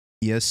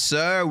Yes,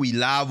 sir. We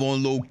live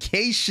on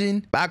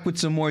location. Back with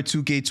some more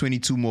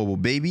 2K22 mobile,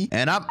 baby.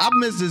 And I've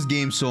missed this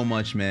game so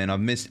much, man. I've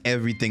missed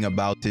everything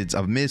about it.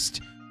 I've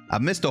missed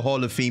the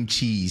Hall of Fame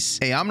cheese.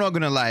 Hey, I'm not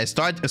gonna lie. It's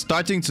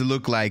starting to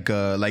look like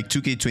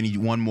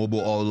 2K21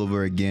 mobile all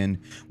over again.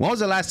 When was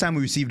the last time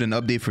we received an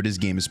update for this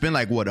game? It's been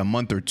like, what, a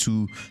month or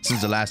two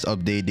since the last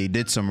update. They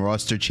did some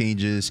roster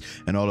changes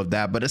and all of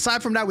that. But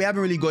aside from that, we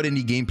haven't really got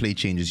any gameplay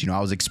changes. You know, I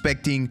was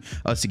expecting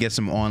us to get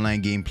some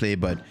online gameplay,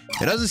 but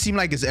it doesn't seem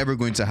like it's ever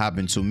going to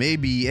happen. So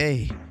maybe,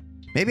 hey,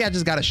 maybe I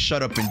just gotta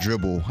shut up and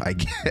dribble, I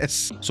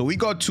guess. So we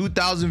got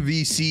 2000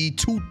 VC,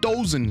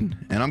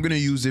 2000, and I'm gonna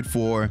use it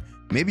for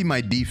maybe my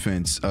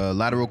defense,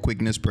 lateral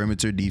quickness,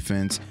 perimeter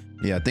defense.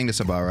 Yeah, I think that's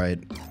about right.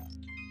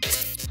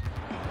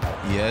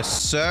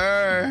 Yes,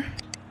 sir.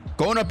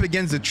 Going up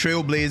against the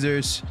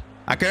Trailblazers.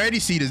 I can already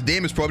see this.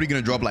 Dame is probably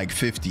gonna drop like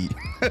 50.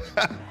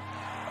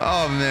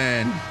 Oh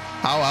man,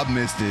 how I've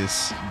missed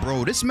this.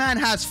 Bro, this man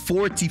has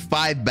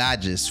 45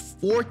 badges,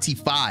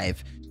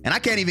 45. And I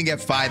can't even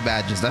get 5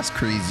 badges. That's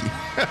crazy.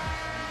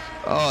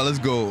 Oh, let's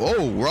go.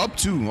 Oh, we're up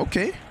 2.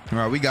 Okay. All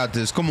right, we got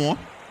this. Come on.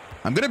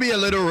 I'm gonna be a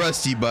little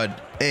rusty,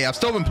 but hey, I've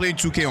still been playing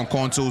 2K on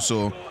console,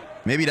 so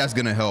maybe that's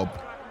gonna help.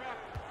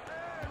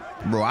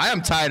 Bro, I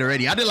am tired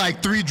already. I did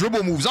like 3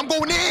 dribble moves. I'm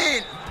going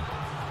in.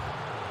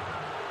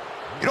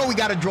 You know we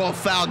gotta draw a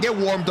foul, get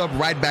warmed up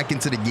right back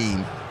into the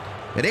game.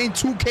 It ain't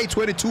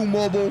 2K22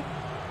 mobile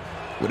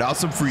without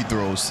some free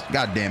throws.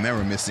 God damn,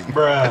 error missing.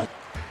 Bruh.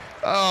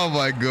 Oh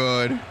my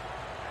god.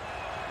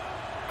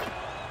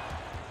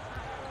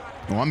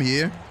 Oh, I'm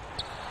here.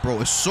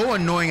 Bro, it's so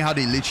annoying how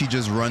they literally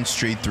just run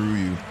straight through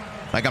you.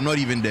 Like I'm not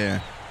even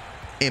there.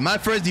 Hey, my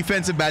first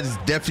defensive badge is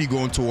definitely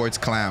going towards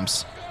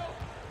Clamps.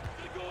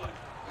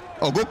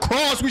 Oh, go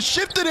cross. We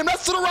shifted him.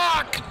 That's to the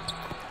rock.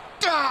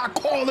 Ah,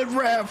 call it,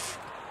 ref.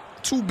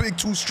 Too big,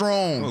 too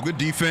strong. Oh, good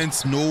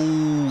defense.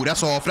 No,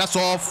 that's off. That's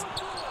off.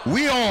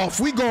 We off.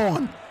 We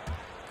gone.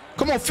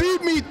 Come on,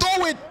 feed me.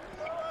 Throw it.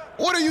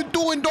 What are you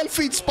doing? Don't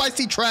feed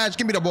spicy trash.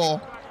 Give me the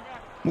ball.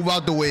 Move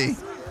out the way.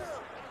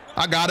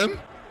 I got him.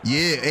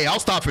 Yeah, hey,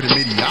 I'll stop for the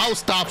midi. I'll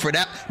stop for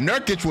that.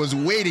 Nurkic was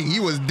waiting. He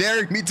was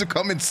daring me to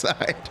come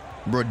inside.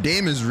 Bro,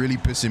 Dame is really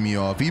pissing me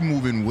off. He's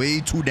moving way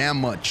too damn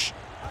much.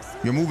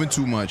 You're moving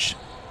too much.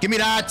 Give me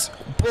that.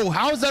 Bro,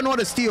 how is that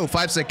not a steal?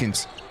 5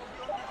 seconds.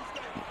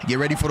 Get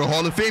ready for the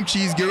Hall of Fame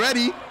cheese. Get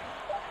ready.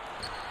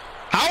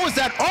 How is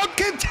that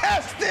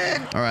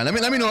uncontested? All right, let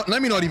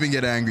me not even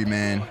get angry,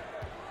 man.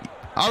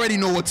 I already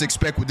know what to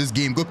expect with this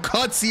game. Good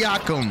cut,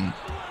 Siakam.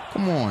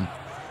 Come on.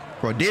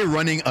 Bro, they're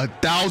running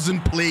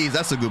 1,000 plays.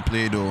 That's a good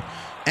play, though.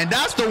 And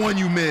that's the one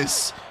you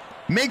miss.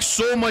 Makes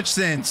so much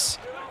sense.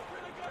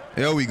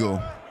 There we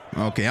go.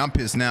 Okay, I'm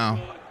pissed now.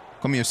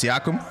 Come here,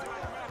 Siakam.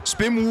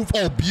 Spin move.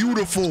 Oh,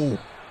 beautiful.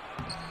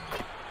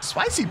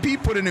 Spicy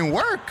Pete putting in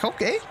work.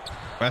 Okay.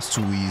 That's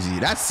too easy.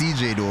 That's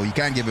CJ, though. You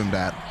can't give him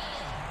that.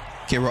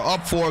 Okay, we're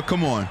up 4.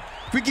 Come on.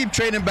 If we keep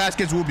trading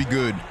baskets, we'll be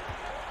good.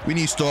 We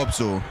need stops,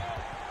 though.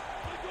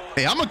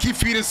 Hey, I'm gonna keep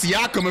feeding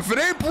Siakam. If it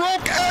ain't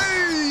broke,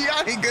 hey,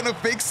 I ain't gonna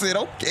fix it.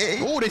 Okay.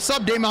 Oh, they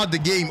subbed Dame out the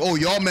game. Oh,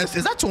 y'all messed.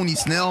 Is that Tony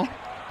Snell?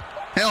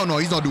 Hell no,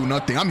 he's not doing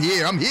nothing. I'm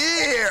here. I'm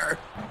here.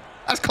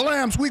 That's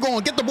Clams. We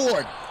going. Get the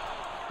board.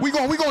 We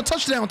going.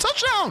 Touchdown.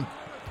 Touchdown.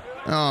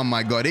 Oh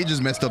my god, they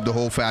just messed up the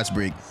whole fast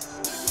break.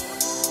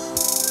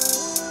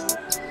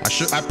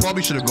 I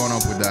probably should have gone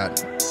up with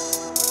that.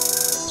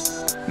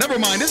 Never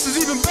mind. This is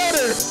even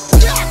better.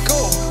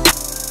 Siakam.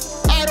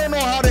 I don't know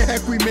how the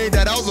heck we made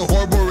that. That was a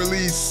horrible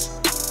release,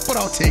 but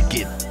I'll take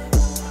it.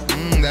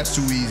 That's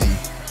too easy.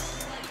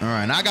 All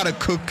right, now I gotta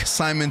cook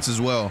Simons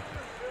as well.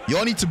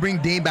 Y'all need to bring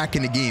Dame back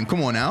in the game.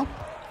 Come on now.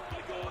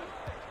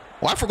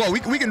 Oh, I forgot. We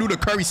can do the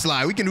Curry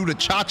slide. We can do the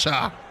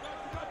cha-cha.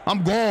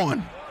 I'm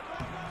gone.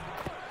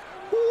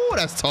 Ooh,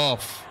 that's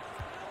tough.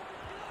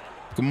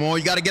 Come on,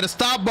 you gotta get a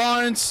stop,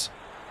 Barnes.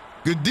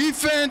 Good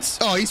defense.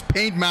 Oh, he's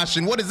paint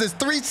mashing. What is this?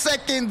 3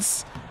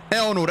 seconds.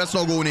 Hell no, that's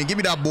not going in. Give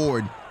me that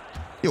board.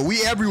 Yo,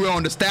 we everywhere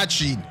on the stat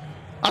sheet.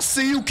 I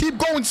see you. Keep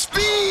going.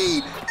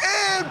 Speed.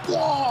 And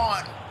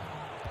one.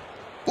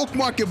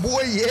 Boukmarked,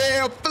 boy.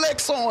 Yeah,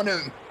 flex on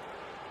him.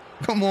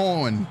 Come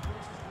on.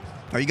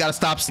 Oh, you got to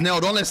stop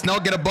Snell. Don't let Snell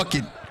get a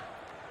bucket.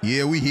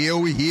 Yeah, we here.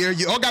 We here.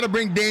 You all got to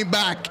bring Dame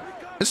back.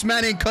 This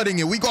man ain't cutting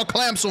it. We got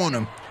clamps on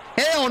him.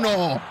 Hell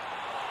no.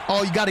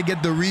 Oh, you got to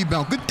get the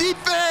rebound. Good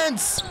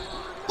defense.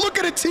 Look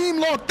at the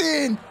team locked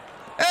in.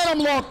 And I'm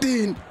locked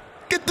in.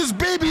 Get this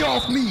baby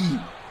off me.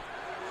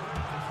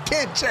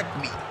 Can't check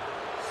me.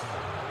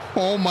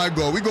 Oh my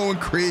god, we going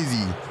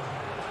crazy.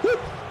 Woo.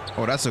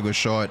 Oh, that's a good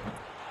shot.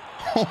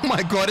 Oh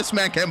my god, this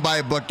man can't buy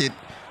a bucket.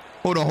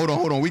 Hold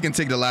on. We can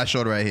take the last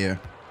shot right here.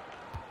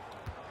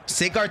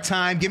 Take our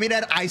time. Give me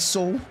that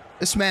ISO.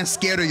 This man's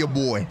scared of your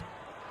boy.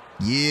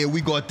 Yeah,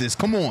 we got this.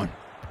 Come on.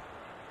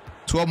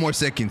 12 more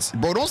seconds.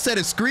 Bro, don't set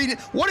a screen.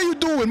 What are you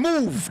doing?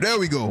 Move. There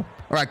we go. All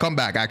right, come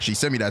back. Actually,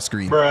 send me that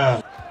screen.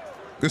 Bruh.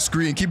 Good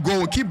screen. Keep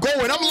going. Keep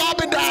going. I'm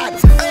lobbing that.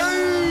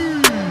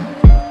 Hey!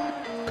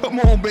 Come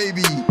on,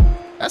 baby.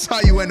 That's how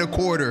you end a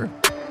quarter.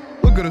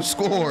 Look at the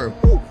score.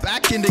 Woo.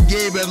 Back in the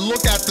game and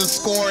look at the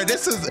score.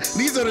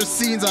 These are the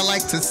scenes I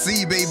like to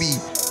see, baby.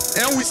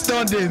 And we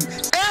stunned him.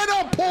 And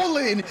I'm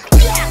pulling.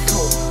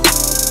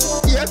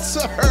 Yes,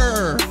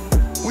 sir.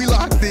 We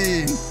locked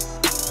in.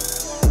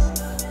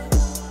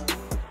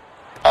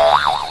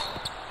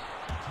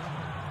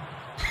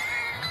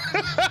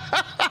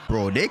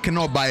 Bro, they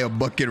cannot buy a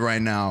bucket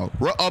right now.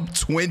 We're up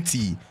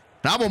 20.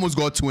 Now I've almost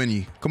got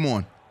 20. Come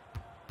on.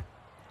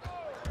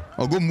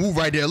 Oh, good move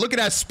right there. Look at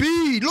that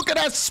speed. Look at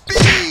that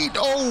speed.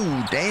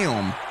 Oh,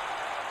 damn.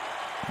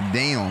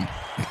 Damn.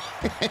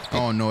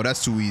 Oh, no,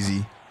 that's too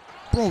easy.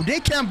 Bro, they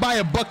can't buy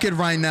a bucket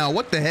right now.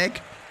 What the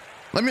heck?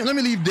 Let me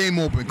leave Dame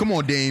open. Come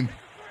on, Dame.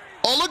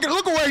 Oh, look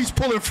at where he's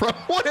pulling from.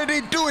 What are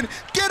they doing?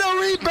 Get a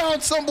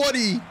rebound,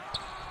 somebody.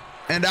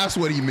 And that's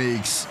what he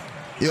makes.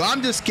 Yo,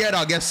 I'm just scared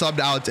I'll get subbed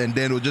out and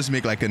then it'll just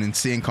make like an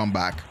insane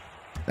comeback.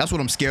 That's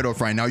what I'm scared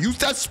of right now. Use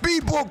that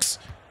speed, Bouks.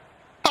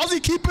 How's he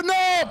keeping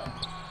up?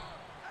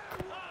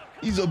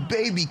 He's a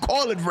baby.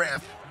 Call it,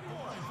 ref.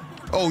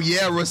 Oh,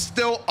 yeah, we're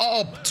still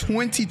up.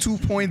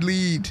 22-point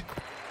lead.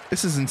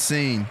 This is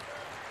insane.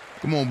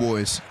 Come on,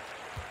 boys.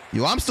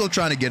 Yo, I'm still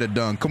trying to get a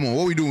dunk. Come on,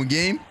 what we doing,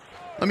 game?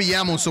 Let me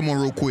yam on someone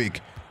real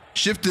quick.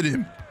 Shifted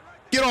him.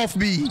 Get off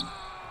me.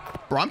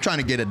 Bro, I'm trying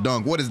to get a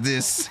dunk. What is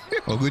this?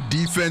 Oh, good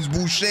defense,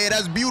 Boucher.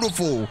 That's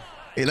beautiful.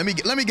 Hey, let me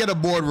get a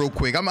board real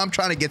quick. I'm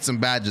trying to get some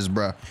badges,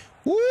 bro.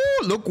 Woo,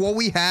 look what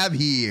we have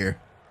here.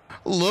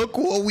 Look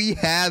what we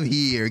have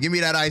here. Give me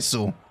that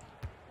ISO.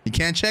 He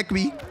can't check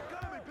me.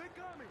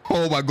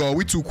 Oh, my God.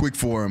 We too quick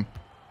for him.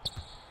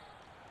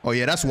 Oh,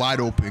 yeah, that's wide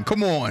open.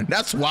 Come on.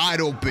 That's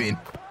wide open.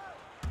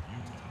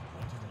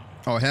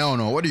 Oh, hell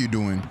no. What are you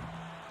doing?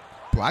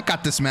 Bro, I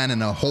got this man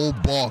in a whole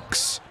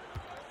box.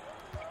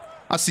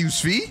 I see you,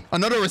 Svi.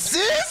 Another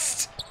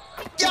assist?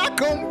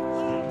 Yakum.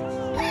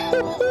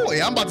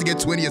 Hey, I'm about to get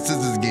 20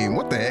 assists this game.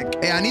 What the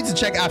heck? Hey, I need to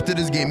check after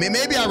this game.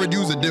 Maybe I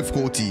reduce the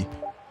difficulty.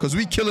 Because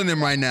we killing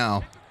him right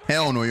now.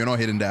 Hell no, you're not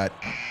hitting that.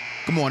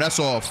 Come on, that's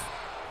off.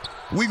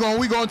 We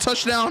going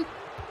touchdown.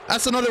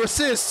 That's another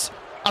assist.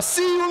 I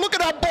see you. Look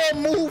at that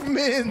ball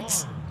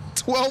movement.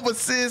 12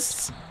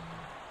 assists.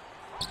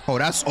 Oh,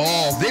 that's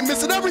all. They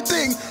missing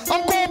everything.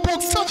 I'm going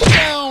Bouks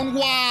touchdown.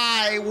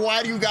 Why?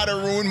 Why do you got to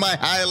ruin my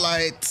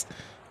highlights?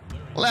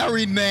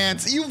 Larry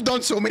Nance, you've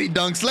done so many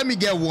dunks. Let me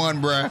get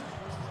one, bruh.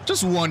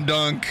 Just one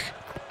dunk.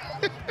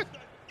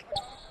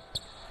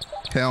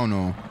 Hell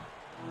no.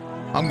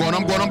 I'm going.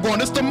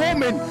 It's the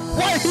moment.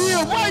 Right here,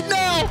 right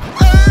now.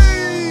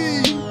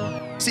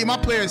 Hey! See, my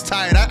player is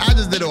tired. I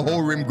just did a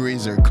whole rim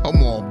grazer.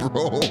 Come on,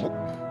 bro.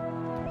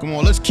 Come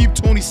on, let's keep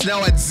Tony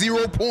Snell at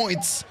 0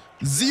 points.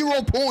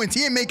 0 points.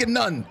 He ain't making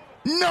none.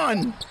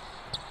 None.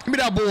 Give me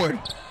that board.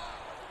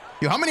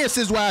 Yo, how many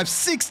assists do I have?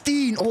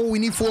 16. Oh, we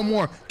need 4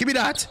 more. Give me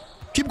that.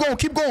 Keep going.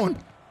 Keep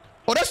going.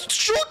 Oh, that's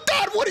shoot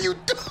that. What are you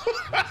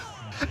doing?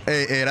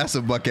 Hey, that's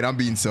a bucket. I'm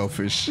being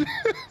selfish.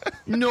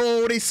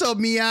 No, they subbed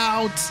me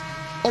out.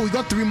 Oh, we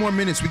got 3 more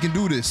minutes. We can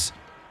do this.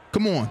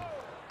 Come on.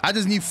 I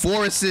just need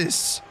 4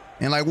 assists.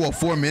 In like, what,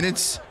 4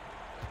 minutes?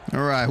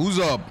 All right, who's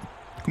up?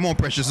 Come on,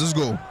 Precious. Let's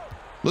go.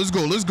 Let's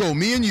go. Let's go.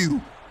 Me and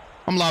you.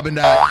 I'm lobbing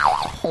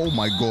that. Oh,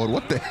 my God.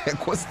 What the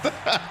heck was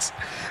that?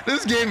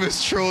 This game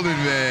is trolling,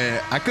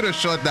 man. I could have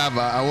shot that,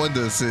 but I want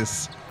the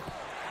assist.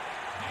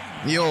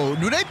 Yo,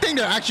 do they think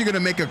they're actually going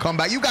to make a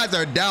comeback? You guys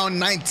are down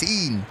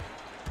 19.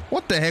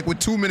 What the heck with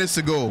 2 minutes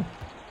to go?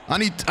 I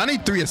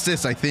need 3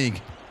 assists, I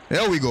think.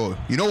 There we go.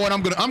 You know what?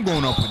 I'm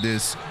going up with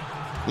this.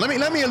 Let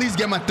me at least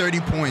get my 30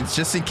 points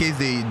just in case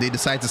they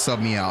decide to sub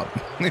me out.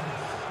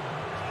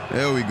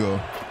 There we go.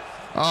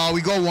 Oh,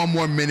 we got 1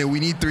 more minute. We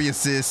need 3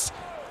 assists.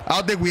 I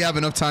don't think we have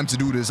enough time to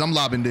do this. I'm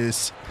lobbing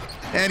this.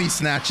 And he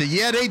snatched it.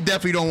 Yeah, they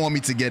definitely don't want me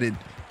to get it.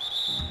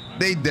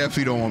 They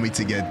definitely don't want me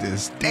to get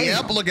this.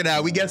 Yep, look at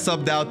that. We get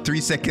subbed out.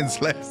 3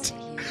 seconds left.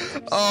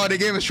 Oh, they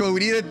gave us short. We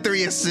needed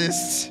 3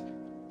 assists.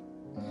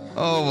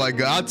 Oh, my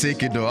God. I'll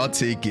take it, though. I'll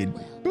take it.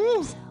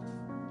 Woo.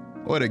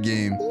 What a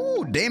game.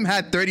 Ooh, Dame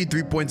had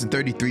 33 points in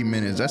 33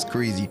 minutes. That's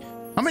crazy.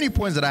 How many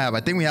points did I have?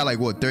 I think we had like,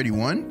 what,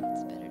 31?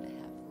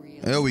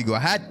 There we go. I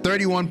had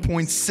 31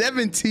 points,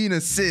 17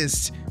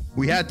 assists.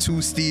 We had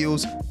 2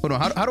 steals. Hold on.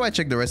 How do I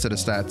check the rest of the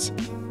stats?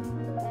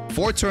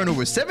 4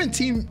 turnovers.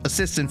 17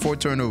 assists and 4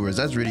 turnovers.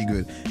 That's really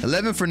good.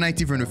 11 for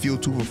 19 from the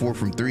field. 2 for 4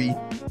 from 3.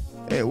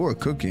 Hey, we're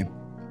cooking.